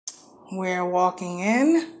We're walking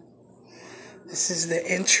in. This is the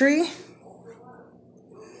entry.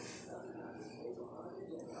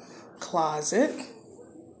 Closet.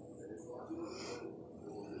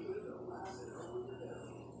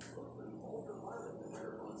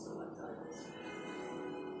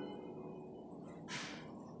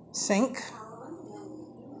 Sink.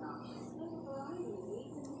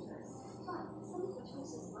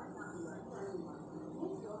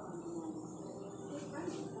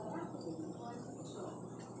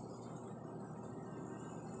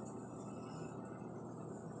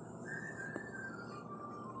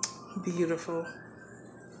 Beautiful.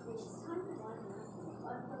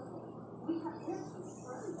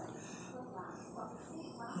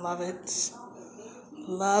 Love it.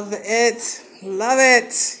 Love it. Love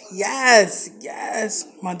it. Yes. Yes.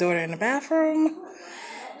 My daughter in the bathroom.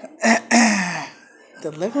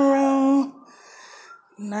 The living room.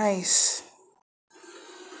 Nice.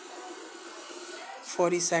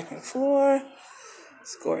 42nd floor.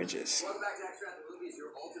 It's gorgeous. Welcome back to Extra at the Movies, your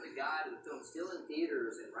ultimate guide to the film still in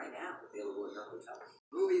theaters and right now available in your hotel.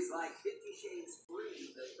 Movies like 50 Shades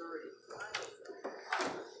Free, the third and final film,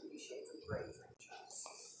 50 Shades of Grey franchise.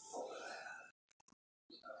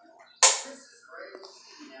 This is great.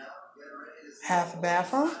 Now, get ready to see Half a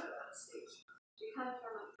bathroom. We kind of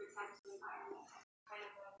from a protected environment, kind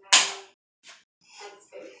of a narrow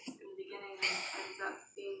headspace in the beginning, and ends up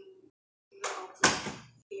being the ultimate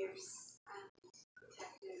fierce and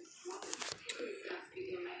protective woman.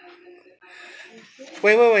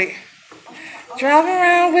 Wait. Drive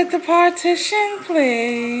around with the partition,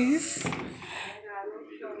 please.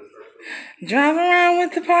 Drive around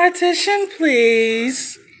with the partition,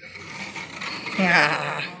 please.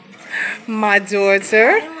 Ah, my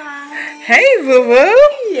daughter. Hey, boo-boo.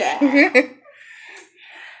 Yeah.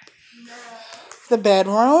 The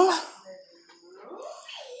bedroom.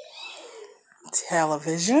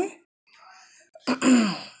 Television.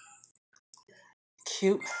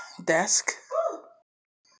 Cute desk.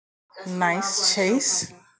 Nice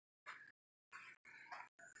chase.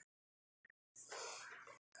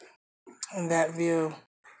 And that view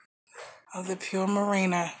of the pure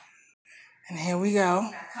marina. And here we go.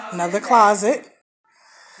 Another closet.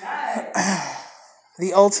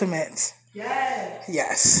 The ultimate. Yes.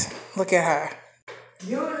 Yes. Look at her.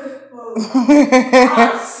 Beautiful.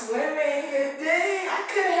 I'm swimming today. I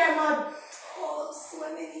could have my whole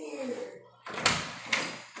swimming here.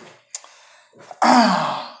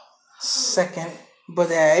 Second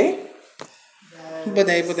bidet.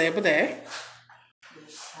 Bidet. The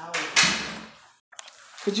shower.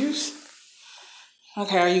 Could you?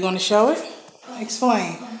 Okay, are you going to show it?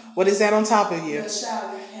 Explain. What is that on top of you? The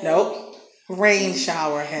shower head. Nope. Rain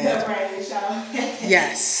shower head. The rain shower head.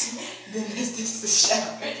 Yes. Then this is the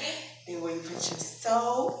shower. And where you put your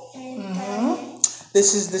soap and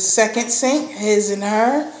This is the second sink. His and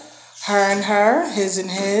her. Her and her. His and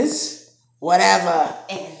his. Whatever.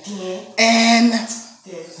 And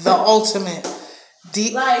the ultimate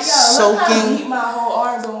deep soaking my whole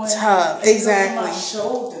arms on tub. Exactly. My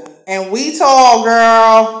shoulder. And we tall,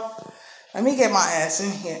 girl. Let me get my ass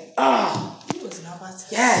in here. Oh, You was not about to.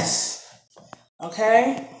 yes.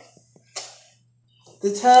 Okay.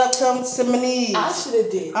 The tub comes to my knees. I should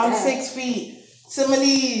have did. I'm that. 6 feet. To my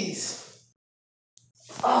knees.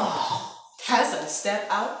 Oh. That's a step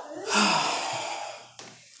out.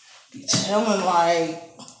 Be chilling like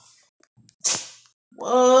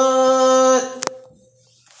what?